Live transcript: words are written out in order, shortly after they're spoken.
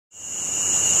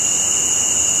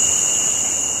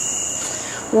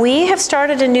We have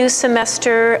started a new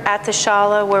semester at the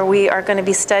Shala where we are going to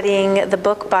be studying the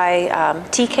book by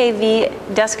TKV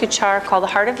Deskachar called The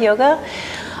Heart of Yoga.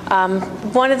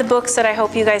 One of the books that I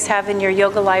hope you guys have in your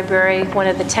yoga library, one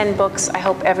of the 10 books I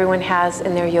hope everyone has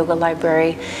in their yoga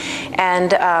library.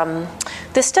 And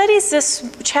the studies this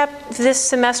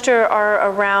semester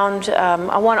are around,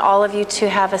 I want all of you to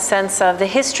have a sense of the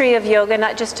history of yoga,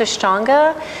 not just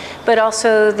Ashtanga, but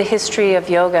also the history of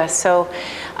yoga. So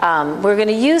we're going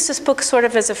to use this book sort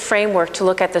of as a framework to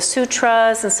look at the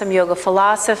sutras and some yoga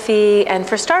philosophy. And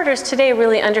for starters, today,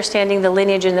 really understanding the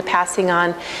lineage and the passing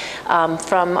on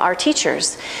from our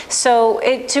teachers. So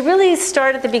to really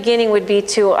start at the beginning would be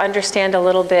to understand a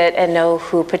little bit and know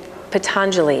who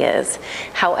Patanjali is.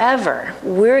 However,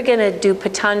 we're going to do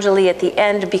Patanjali at the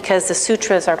end because the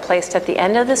sutras are placed at the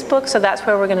end of this book, so that's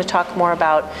where we're going to talk more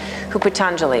about who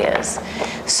Patanjali is.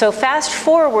 So fast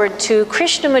forward to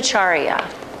Krishnamacharya.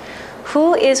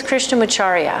 Who is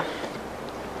Krishnamacharya?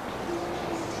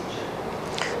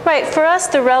 Right, for us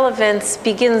the relevance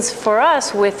begins for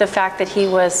us with the fact that he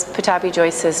was Pattabhi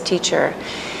Jois's teacher.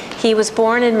 He was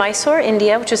born in Mysore,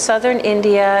 India, which is southern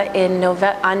India,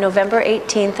 on November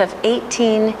 18th of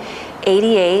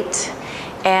 1888,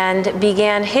 and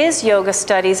began his yoga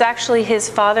studies. Actually, his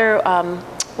father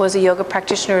was a yoga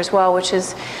practitioner as well, which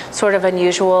is sort of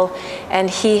unusual,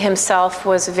 and he himself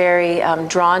was very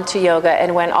drawn to yoga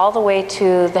and went all the way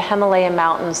to the Himalayan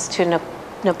mountains to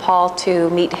Nepal to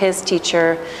meet his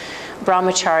teacher,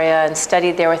 Brahmacharya, and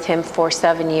studied there with him for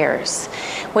 7 years.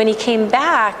 When he came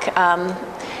back,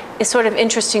 it's sort of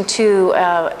interesting too,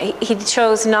 he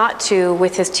chose not to,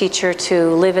 with his teacher,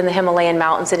 to live in the Himalayan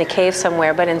mountains in a cave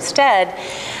somewhere, but instead,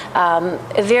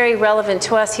 very relevant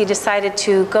to us, he decided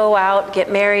to go out,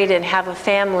 get married, and have a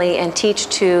family and teach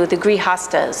to the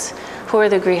grihastas. Who are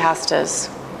the grihastas?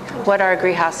 What are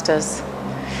grihastas?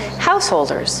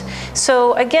 Householders.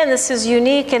 So again, this is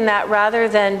unique in that rather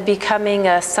than becoming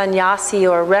a sannyasi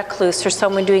or a recluse or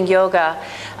someone doing yoga,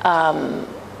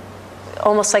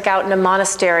 almost like out in a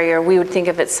monastery, or we would think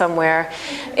of it somewhere.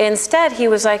 Instead, he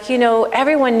was like, you know,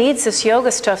 everyone needs this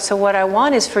yoga stuff, so what I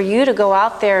want is for you to go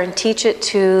out there and teach it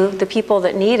to the people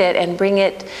that need it and bring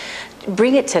it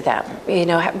to them, you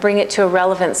know, bring it to a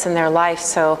relevance in their life.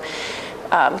 So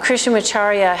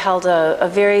Krishnamacharya held a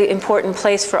very important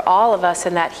place for all of us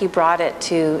in that he brought it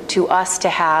to us to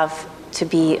have, to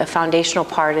be a foundational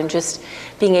part, and just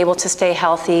being able to stay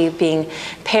healthy, being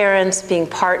parents, being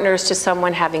partners to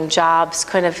someone, having jobs,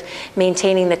 kind of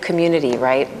maintaining the community,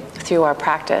 right, through our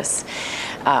practice.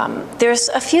 There's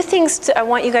a few things I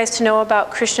want you guys to know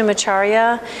about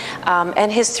Krishnamacharya,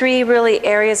 and his three really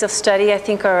areas of study I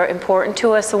think are important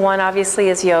to us. The one obviously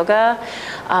is yoga.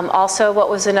 Also, what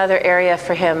was another area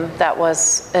for him that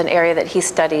was an area that he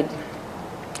studied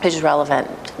is relevant?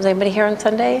 Was anybody here on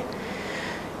Sunday?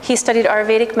 He studied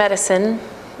Ayurvedic medicine,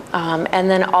 and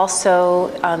then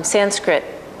also Sanskrit.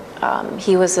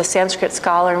 He was a Sanskrit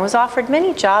scholar and was offered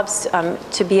many jobs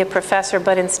to be a professor,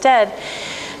 but instead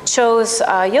chose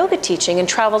yoga teaching and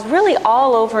traveled really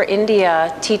all over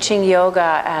India teaching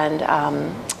yoga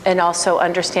and also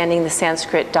understanding the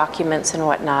Sanskrit documents and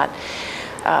whatnot.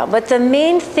 But the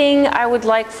main thing I would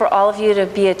like for all of you to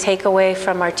be a takeaway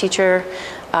from our teacher,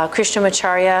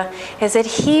 Krishnamacharya, is that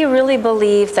he really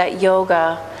believed that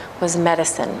yoga was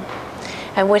medicine.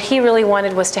 And what he really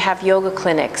wanted was to have yoga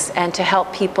clinics and to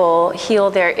help people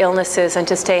heal their illnesses and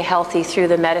to stay healthy through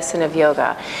the medicine of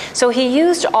yoga. So he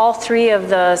used all three of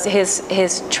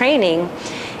his training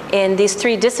in these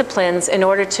three disciplines in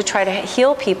order to try to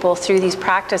heal people through these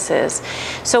practices.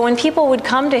 So when people would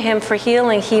come to him for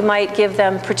healing, he might give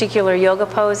them particular yoga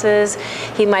poses,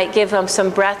 he might give them some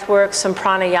breath work, some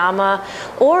pranayama,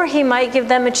 or he might give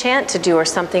them a chant to do or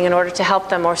something in order to help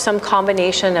them, or some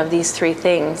combination of these three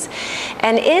things.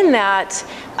 And in that,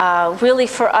 really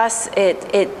for us,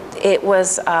 it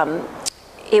was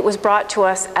brought to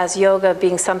us as yoga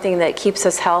being something that keeps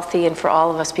us healthy and for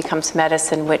all of us becomes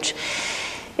medicine, which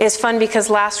is fun because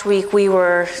last week we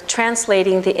were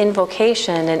translating the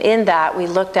invocation, and in that we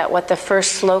looked at what the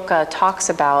first sloka talks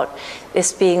about,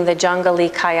 this being the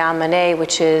Jangali Kayamane,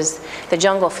 which is the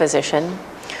jungle physician,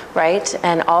 right?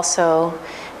 And also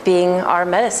being our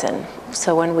medicine.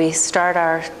 So when we start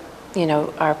our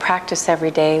practice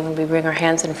every day, when we bring our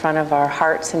hands in front of our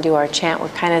hearts and do our chant, we're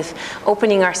kind of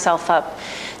opening ourselves up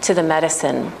to the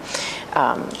medicine.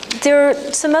 There are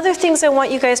some other things I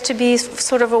want you guys to be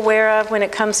sort of aware of when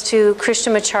it comes to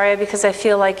Krishnamacharya, because I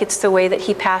feel like it's the way that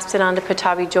he passed it on to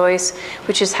Pattabhi Jois,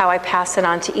 which is how I pass it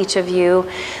on to each of you,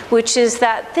 which is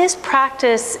that this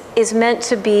practice is meant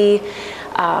to be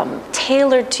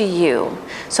tailored to you.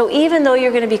 So even though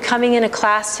you're going to be coming in a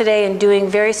class today and doing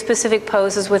very specific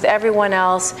poses with everyone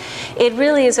else, it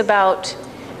really is about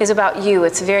you.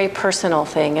 It's a very personal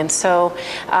thing. And so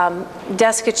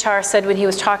Desikachar said when he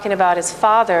was talking about his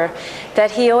father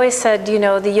that he always said, you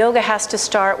know, the yoga has to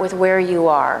start with where you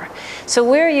are. So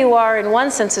where you are in one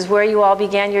sense is where you all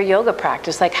began your yoga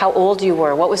practice, like how old you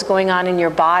were, what was going on in your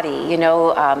body, you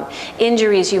know,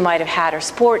 injuries you might have had or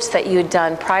sports that you had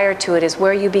done prior to it is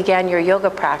where you began your yoga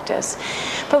practice.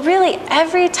 But really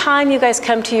every time you guys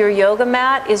come to your yoga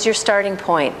mat is your starting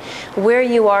point, where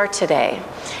you are today.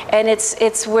 And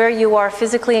it's where you are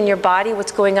physically in your body,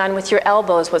 what's going on with your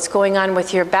elbows, what's going on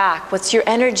with your back, what's your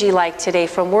energy like today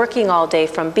from working all day,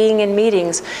 from being in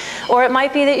meetings. Or it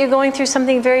might be that you're going through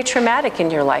something very traumatic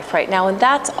in your life right now. And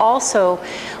that's also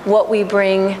what we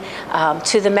bring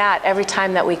to the mat every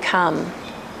time that we come.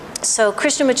 So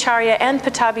Krishnamacharya and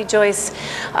Pattabhi Jois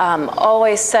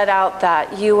always set out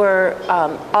that you were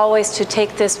always to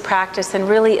take this practice and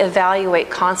really evaluate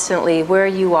constantly where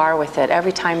you are with it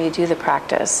every time you do the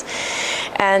practice.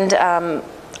 And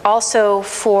also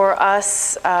for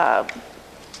us,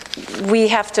 we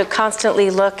have to constantly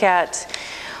look at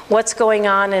what's going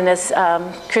on, and as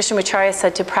Krishnamacharya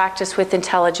said, to practice with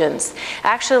intelligence.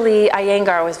 Actually,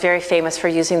 Iyengar was very famous for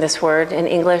using this word in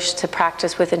English, to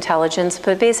practice with intelligence,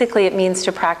 but basically it means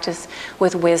to practice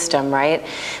with wisdom, right?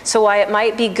 So while it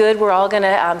might be good, we're all going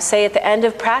to say at the end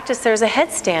of practice, there's a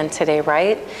headstand today,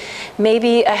 right?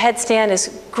 Maybe a headstand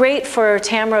is great for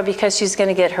Tamara because she's going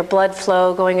to get her blood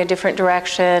flow going a different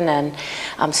direction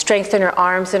and strengthen her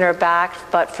arms and her back,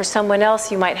 but for someone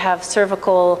else, you might have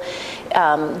cervical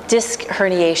disc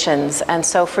herniations, and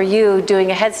so for you,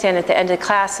 doing a headstand at the end of the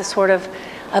class is sort of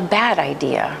a bad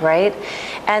idea, right?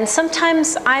 And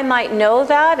sometimes I might know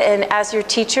that, and as your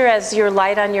teacher, as your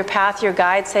light on your path, your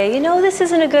guide, say, you know, this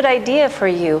isn't a good idea for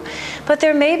you. But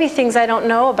there may be things I don't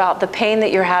know about the pain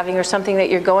that you're having or something that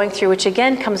you're going through, which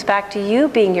again comes back to you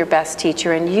being your best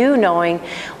teacher and you knowing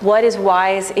what is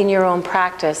wise in your own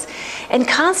practice. And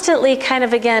constantly kind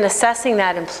of, again, assessing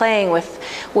that and playing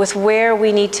with where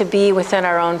we need to be within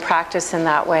our own practice in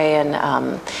that way.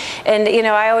 And you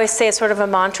know, I always say it's sort of a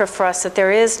mantra for us that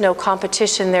there is no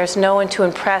competition, there's no one to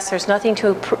impress, there's nothing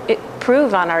to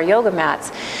prove on our yoga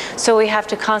mats. So we have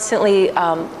to constantly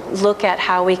look at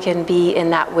how we can be in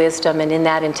that wisdom and in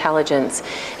that intelligence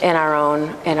in our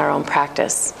own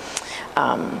practice.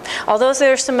 Although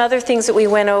there are some other things that we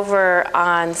went over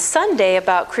on Sunday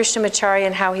about Krishnamacharya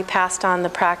and how he passed on the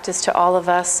practice to all of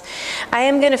us, I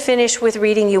am going to finish with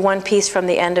reading you one piece from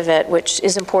the end of it, which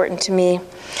is important to me.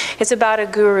 It's about a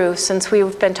guru, since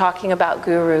we've been talking about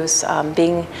gurus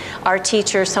being our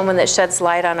teacher, someone that sheds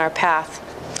light on our path.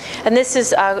 And this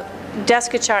is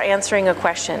Desikachar answering a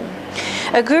question.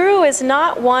 A guru is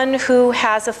not one who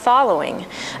has a following.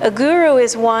 A guru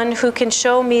is one who can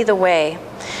show me the way.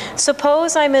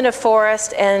 Suppose I'm in a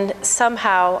forest and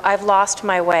somehow I've lost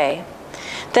my way.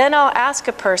 Then I'll ask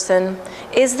a person,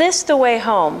 is this the way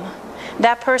home?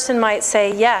 That person might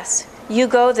say, yes, you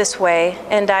go this way,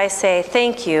 and I say,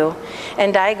 thank you,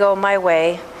 and I go my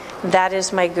way. That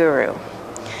is my guru.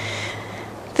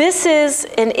 This is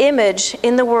an image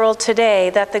in the world today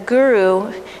that the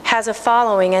guru has a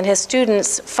following and his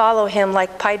students follow him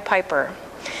like Pied Piper.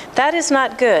 That is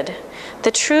not good.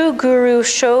 The true guru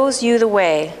shows you the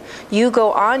way. You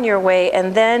go on your way,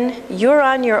 and then you're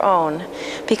on your own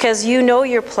because you know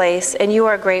your place and you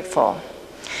are grateful.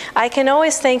 I can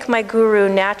always thank my guru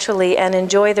naturally and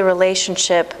enjoy the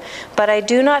relationship, but I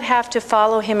do not have to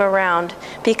follow him around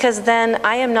because then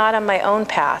I am not on my own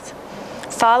path.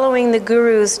 Following the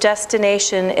guru's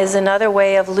destination is another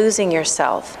way of losing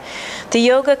yourself. The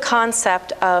yoga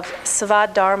concept of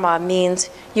svadharma means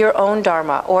your own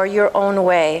dharma or your own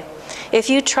way. If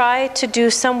you try to do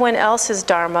someone else's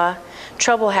dharma,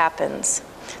 trouble happens.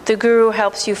 The guru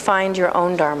helps you find your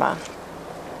own dharma.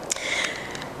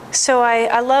 So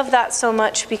I love that so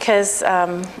much because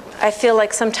I feel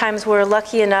like sometimes we're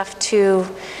lucky enough to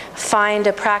find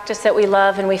a practice that we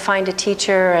love and we find a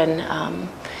teacher, and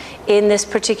in this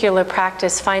particular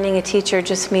practice, finding a teacher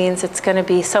just means it's going to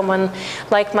be someone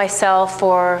like myself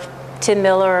or Tim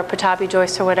Miller or Pattabhi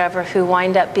Jois or whatever, who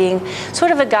wind up being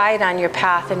sort of a guide on your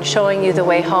path and showing you the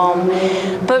way home.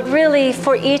 But really,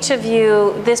 for each of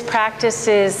you, this practice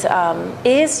is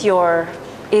your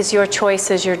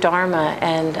choice, is your dharma,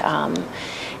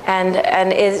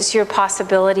 and is your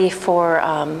possibility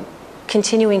for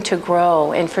continuing to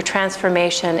grow and for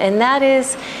transformation. And that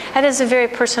is a very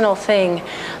personal thing,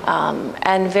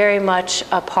 and very much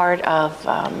a part of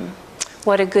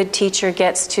what a good teacher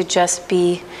gets to just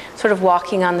be sort of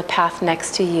walking on the path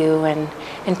next to you and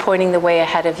pointing the way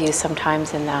ahead of you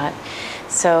sometimes in that.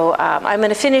 So I'm going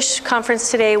to finish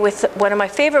conference today with one of my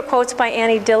favorite quotes by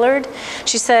Annie Dillard.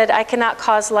 She said, "I cannot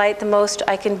cause light. The most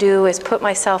I can do is put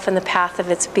myself in the path of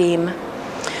its beam."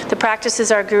 The practice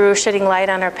is our guru shedding light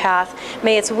on our path.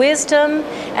 May its wisdom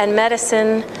and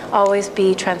medicine always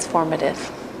be transformative.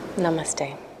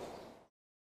 Namaste.